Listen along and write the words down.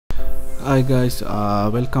Hi guys,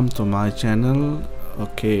 welcome to my channel.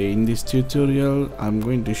 Okay, in this tutorial I'm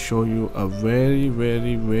going to show you a very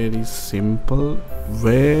simple,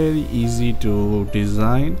 very easy to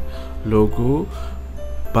design logo,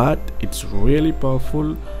 but it's really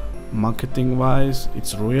powerful marketing wise.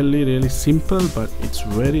 It's really simple, but it's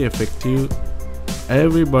very effective.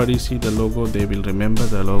 Everybody see the logo, they will remember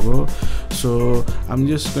the logo. So I'm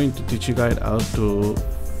just going to teach you guys how to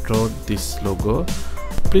draw this logo.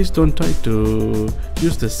 Please don't try to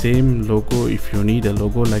use the same logo if you need a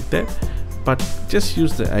logo like that, but just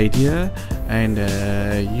use the idea and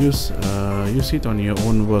use it on your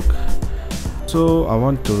own work. So I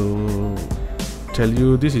want to tell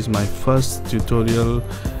you, this is my first tutorial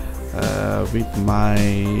with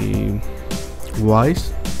my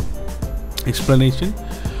voice explanation.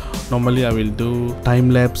 Normally I will do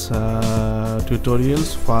time-lapse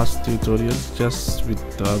tutorials, fast tutorials, just with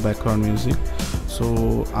background music.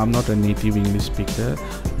 So I'm not a native English speaker.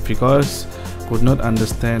 If you guys could not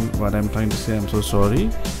understand what I'm trying to say, I'm so sorry.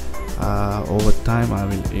 Over time I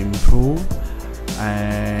will improve,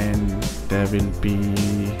 and there will be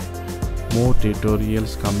more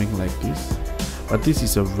tutorials coming like this, but this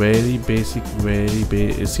is a very basic,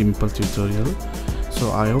 very simple tutorial.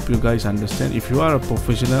 So I hope you guys understand. If you are a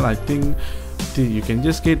professional, I think you can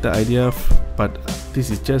just get the idea, but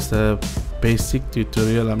this is just a basic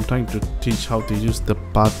tutorial. I'm trying to teach how to use the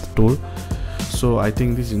path tool, so I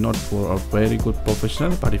think this is not for a very good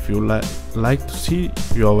professional, but if you like to see,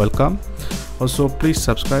 you are welcome. Also, please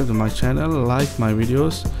subscribe to my channel, like my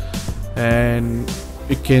videos, and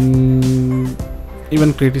you can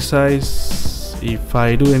even criticize. If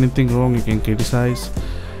I do anything wrong, you can criticize,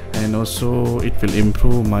 and also it will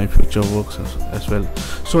improve my future works as well.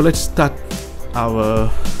 So let's start our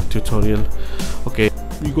tutorial. Okay,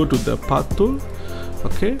 we go to the path tool.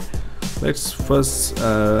 Okay, let's first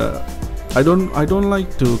I don't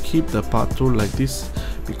like to keep the path tool like this,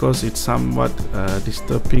 because it's somewhat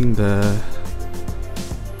disturbing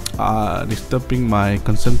my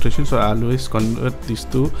concentration. So I always convert this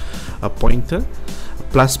to a pointer, a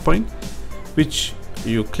plus point, which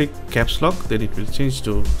you click caps lock, then it will change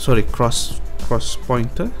to cross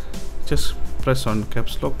pointer. Just press on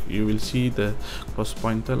caps lock, you will see the cross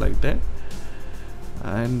pointer like that.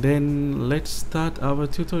 And then let's start our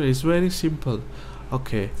tutorial. It's very simple.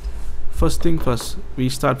 Okay, first thing first, we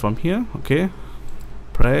start from here. Okay,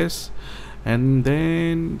 press, and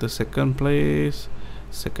then the second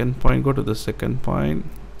point, go to the second point,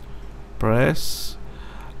 press,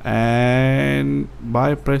 and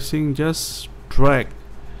by pressing just drag,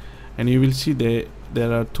 and you will see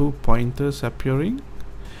there are two pointers appearing,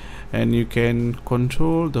 and you can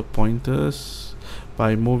control the pointers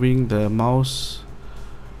by moving the mouse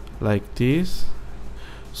like this.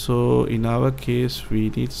 So in our case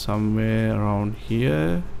we need somewhere around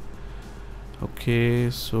here.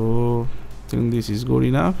 Okay, so I think this is good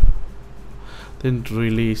enough. Then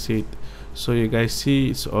release it. So you guys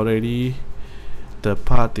see, it's already, the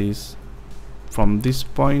path is from this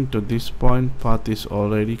point to this point, path is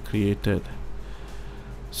already created.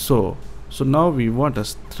 So now we want a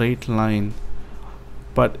straight line,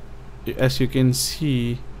 but as you can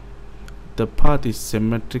see, the path is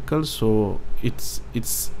symmetrical, so it's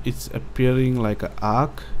appearing like an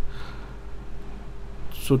arc.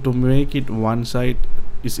 So to make it one side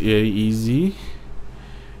is very easy.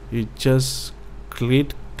 You just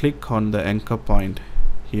click on the anchor point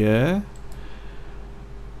here,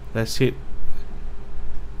 that's it.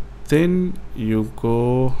 Then you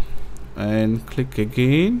go and click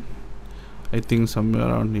again, I think somewhere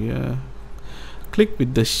around here. Click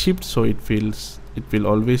with the shift, so it will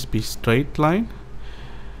always be straight line.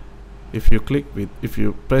 If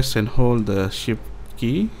you press and hold the shift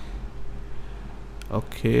key.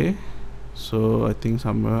 Okay, so I think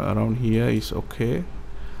somewhere around here is okay.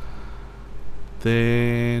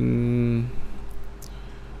 Then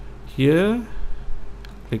here,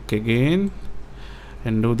 click again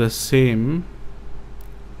and do the same.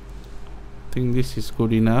 I think this is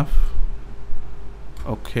good enough.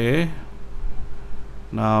 Okay,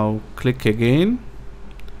 now click again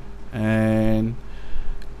and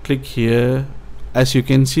click here. As you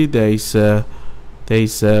can see, there is a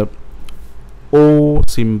O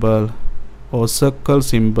symbol or circle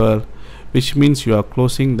symbol, which means you are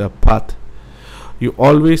closing the path. You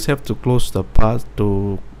always have to close the path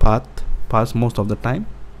to path most of the time,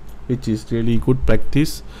 which is really good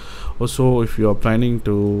practice. Also, if you are planning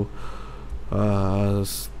to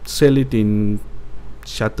sell it in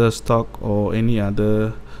Shutterstock or any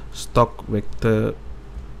other stock vector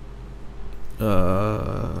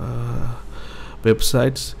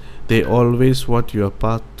websites, they always want your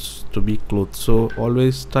paths to be closed, so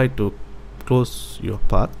always try to close your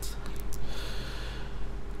path.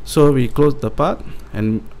 So we close the path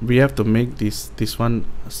and we have to make this one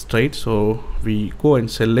straight, so we go and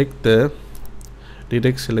select the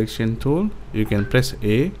direct selection tool. You can press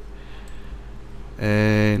A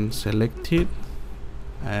and select it,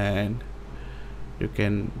 and you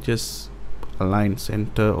can just align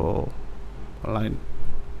center or align.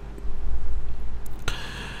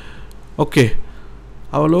 Okay,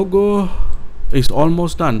 our logo is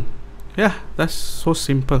almost done. Yeah, that's so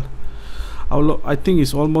simple. I think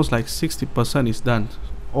it's almost like 60% is done.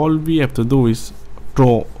 All we have to do is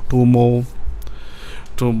draw two more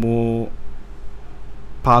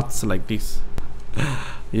parts like this.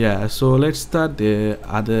 Yeah, so let's start the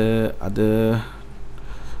other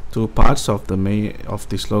two parts of the main of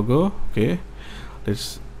this logo. Okay,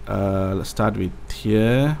 let's start with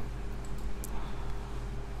here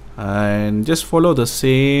and just follow the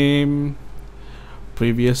same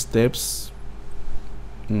previous steps.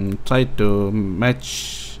 Try to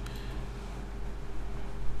match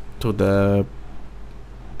to the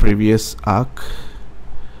previous arc.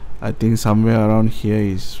 I think somewhere around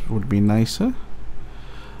here would be nicer,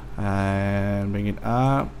 and bring it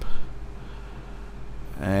up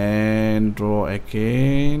and draw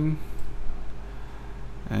again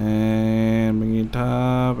and bring it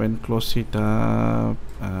up and close it up,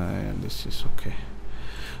 and this is okay.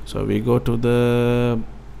 So we go to the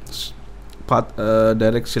path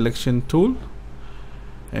direct selection tool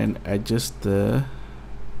and adjust the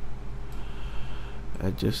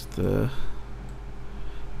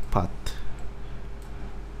path.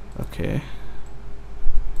 Okay.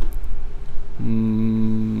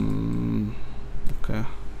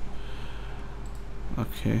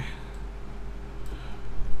 Okay.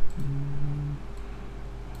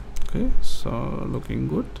 Okay, so looking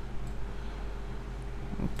good.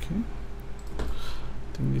 Okay, I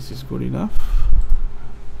think this is good enough.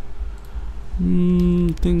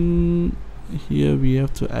 Think here we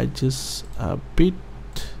have to adjust a bit,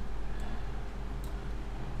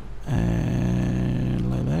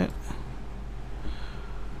 and like that.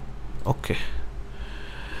 Okay,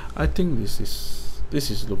 I think this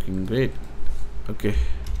is looking great. Okay,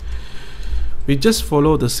 we just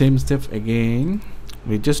follow the same steps again.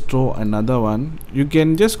 We just draw another one. You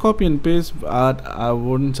can just copy and paste, but I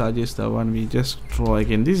wouldn't suggest that one. We just draw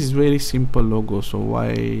again. This is very simple logo, so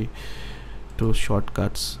why do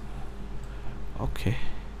shortcuts? Okay,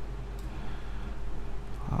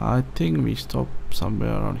 I think we stop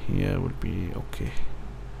somewhere around here would be okay.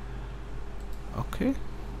 Okay,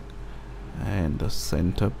 and the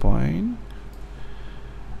center point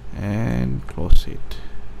and close it.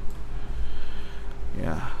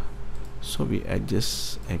 Yeah, so we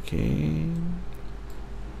adjust again.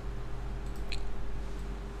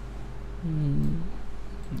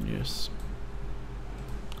 Yes,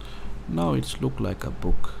 now it's look like a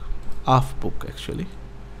book, half book actually.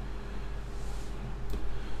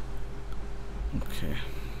 Okay,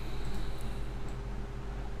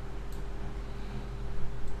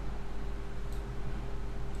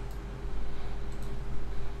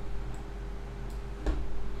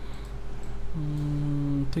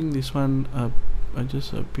 I think this one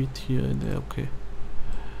adjust a bit here and there. Okay,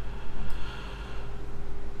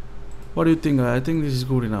 what do you think? I think this is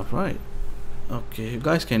good enough, right? Okay, you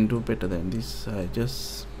guys can do better than this. I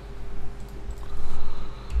just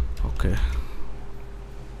okay.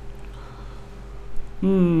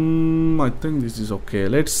 I think this is okay.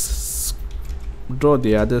 Let's draw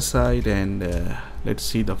the other side and let's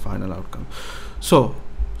see the final outcome. So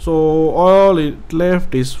all it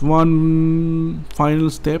left is one final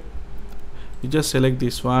step. You just select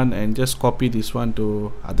this one and just copy this one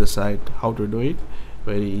to other side. How to do it?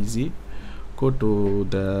 Very easy. Go to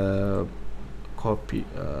the copy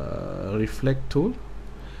reflect tool.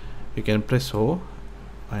 You can press O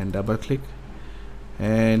and double click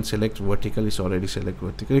and select vertical. Is already select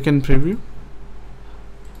vertical. You can preview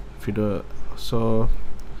if you do. So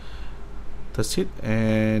that's it,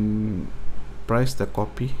 and press the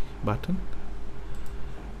copy button,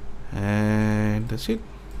 and that's it.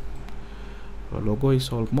 The logo is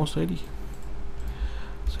almost ready.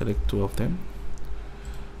 Select two of them,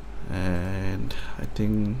 and I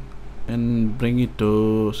think, and bring it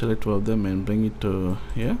to select two of them and bring it to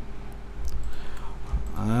here,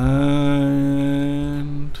 and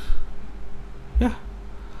yeah.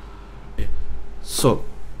 So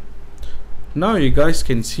now you guys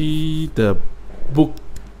can see the book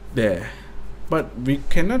there, but we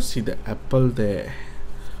cannot see the apple there.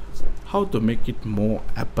 How to make it more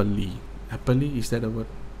appley? Appley, is that a word?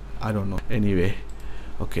 I don't know. Anyway,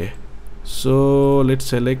 okay, So let's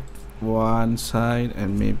select one side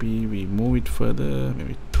and maybe we move it further,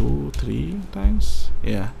 maybe 2-3 times.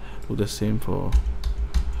 Yeah, do the same for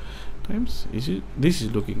times. Is it, this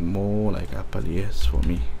is looking more like apple, yes, for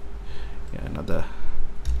me. Yeah, another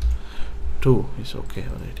 2 is okay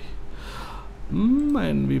already.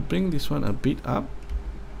 And we bring this one a bit up.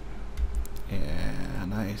 Yeah,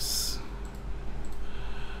 nice.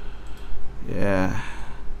 Yeah,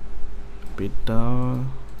 a bit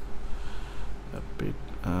down, a bit.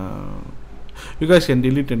 You guys can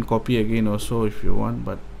delete and copy again also if you want,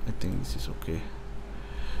 but I think this is okay.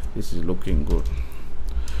 This is looking good.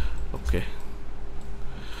 Okay,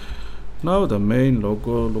 now the main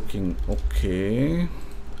logo looking okay.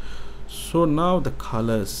 So now the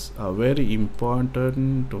colors are very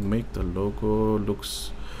important to make the logo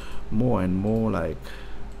looks more and more like,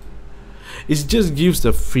 it just gives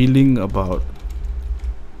the feeling about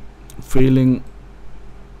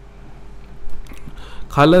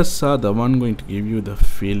colors are the one going to give you the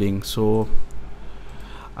feeling. So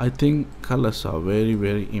I think colors are very,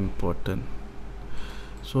 very important.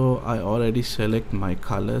 So I already select my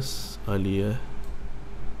colors earlier.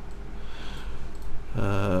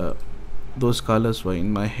 Those colors were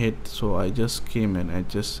in my head, so I just came and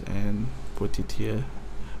adjust and put it here,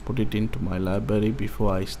 put it into my library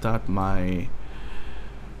before I start my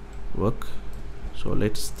work. So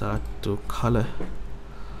let's start to color.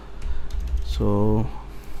 So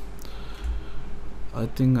I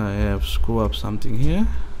think I have screwed up something here.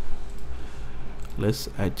 Let's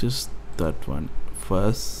adjust that one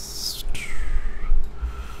first.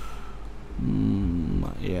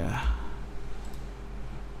 Yeah,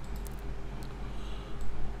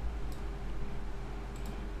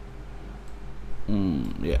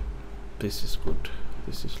 yeah, this is good.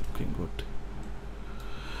 This is looking good.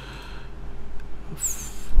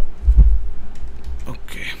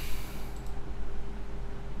 Okay,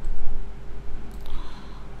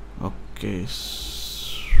 okay,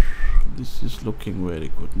 this is looking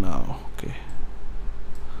very good now.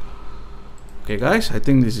 Okay guys, I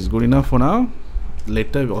think this is good enough for now.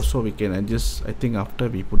 Later also we can adjust. I think after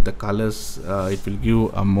we put the colors, it will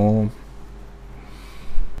give a more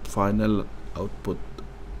final output.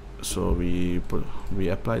 So we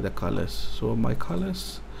apply the colors. So my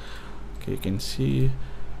colors, okay, you can see,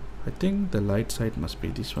 I think the light side must be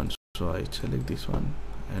this one, so I select this one,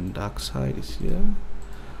 and dark side is here,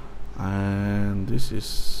 and this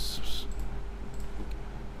is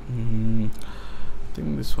I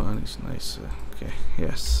think this one is nicer. Okay,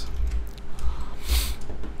 yes,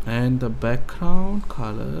 and the background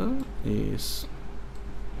color is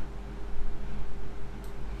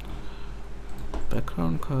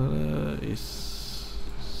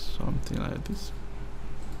something like this.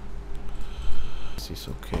 This is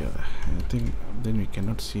okay. I think then we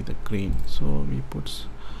cannot see the green, so we put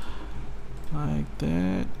like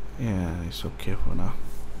that. Yeah, it's okay for now.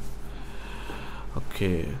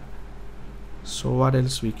 Okay, so what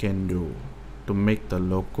else we can do to make the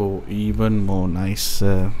logo even more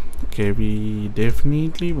nicer? Okay, we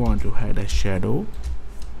definitely want to add a shadow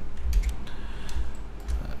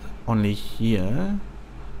only here,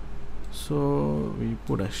 so we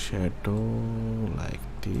put a shadow like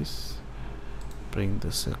this, bring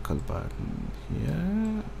the circle button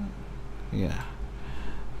here, yeah,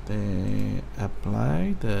 then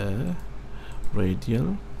apply the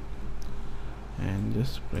radial and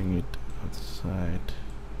just bring it outside,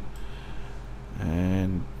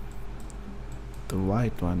 and the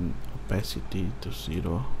white one opacity to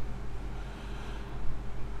 0,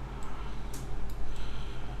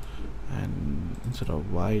 and instead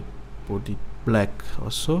of white put it black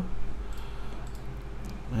also,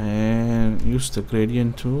 and use the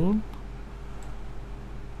gradient tool,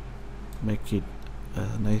 make it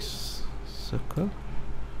a nice circle,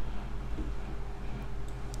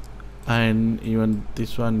 and even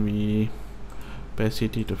this one we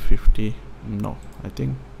opacity to 50. No, I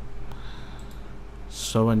think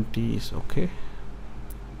 70 is okay.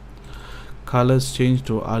 Colors change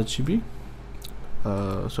to RGB,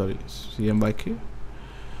 sorry, CMYK,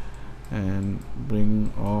 and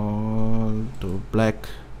bring all to black,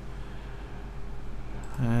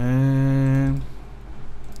 and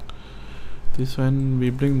this one we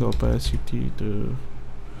bring the opacity to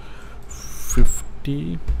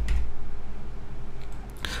 50.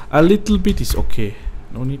 A little bit is okay,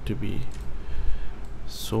 no need to be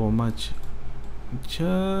so much,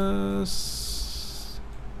 just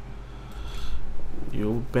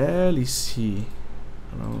you barely see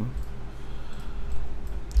around.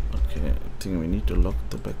 Okay, I think we need to lock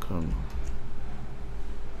the background.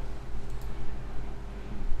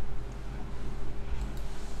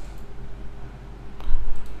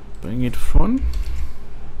 bring it front,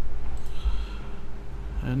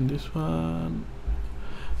 and this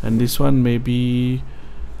one maybe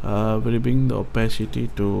we'll bring the opacity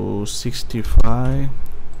to 65,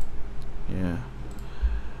 yeah,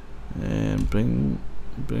 and bring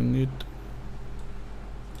it,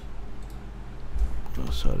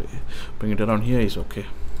 bring it around here is okay.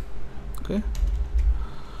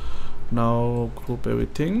 Now group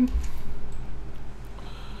everything.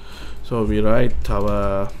 So we write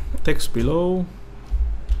our text below.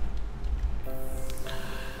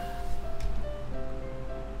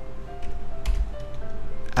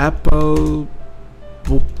 Apple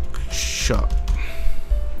bookshop,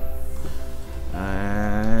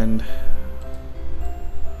 and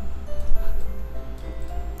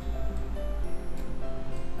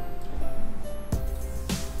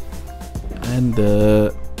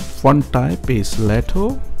the font type is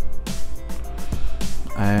letter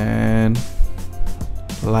and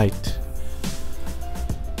light,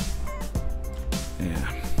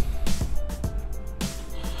 yeah.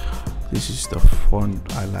 This is the font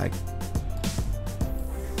I like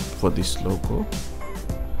for this logo.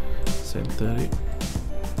 Center it.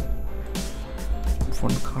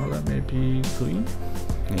 Font color maybe green,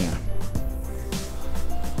 yeah.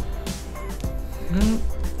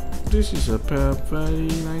 This is a very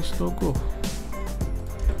nice logo.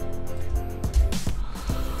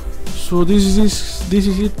 So this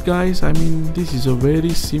is it, guys. I mean, this is a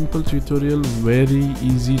very simple tutorial, very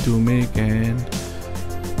easy to make, and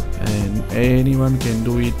anyone can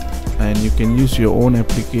do it, and you can use your own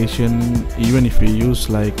application. Even if you use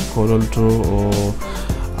like Corel Draw or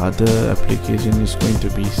other application, is going to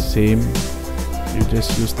be same. You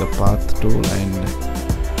just use the path tool and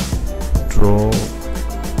draw.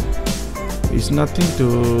 It's nothing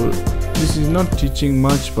to, this is not teaching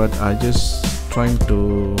much, but I just trying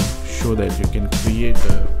to show that you can create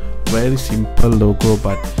a very simple logo,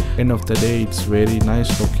 but end of the day it's very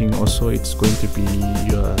nice looking. Also it's going to be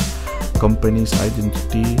your company's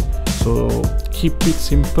identity, so keep it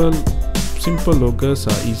simple. Simple logos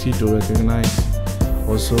are easy to recognize.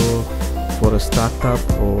 Also for a startup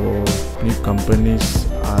or new companies,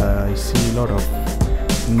 I see a lot of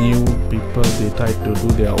new people, they try to do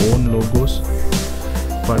their own logos,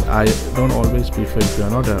 but I don't always prefer. If you are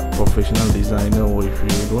not a professional designer, or if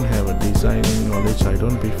you don't have a designing knowledge, I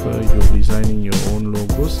don't prefer you designing your own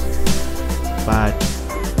logos. But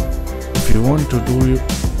if you want to do it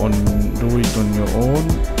on your own,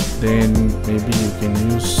 then maybe you can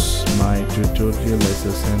use my tutorial as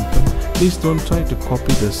a sample. Please don't try to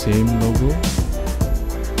copy the same logo.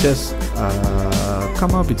 Just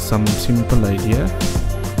come up with some simple idea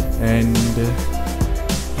and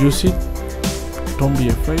use it. Don't be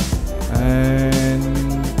afraid,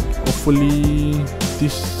 and hopefully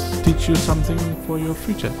this teach you something for your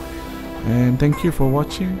future. And thank you for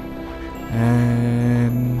watching,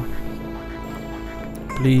 and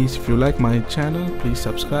please, if you like my channel, please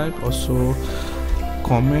subscribe. Also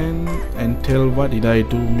comment and tell what did I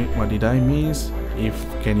do, what did I miss. If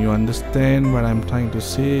can you understand what I'm trying to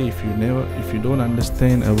say. If you don't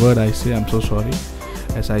understand a word I say, I'm so sorry.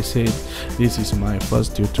 As I said, this is my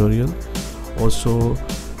first tutorial. Also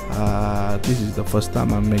this is the first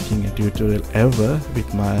time I'm making a tutorial ever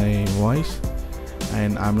with my voice,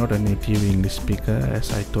 and I'm not a native English speaker,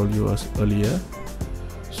 as I told you earlier.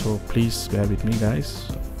 So please bear with me,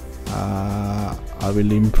 guys. I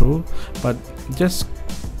will improve, but just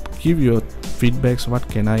give your feedbacks. What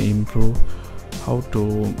can I improve? How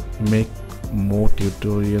to make more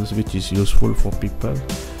tutorials which is useful for people.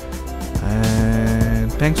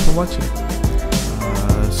 And thanks for watching.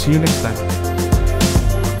 See you next time.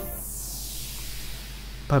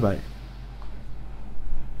 Bye bye.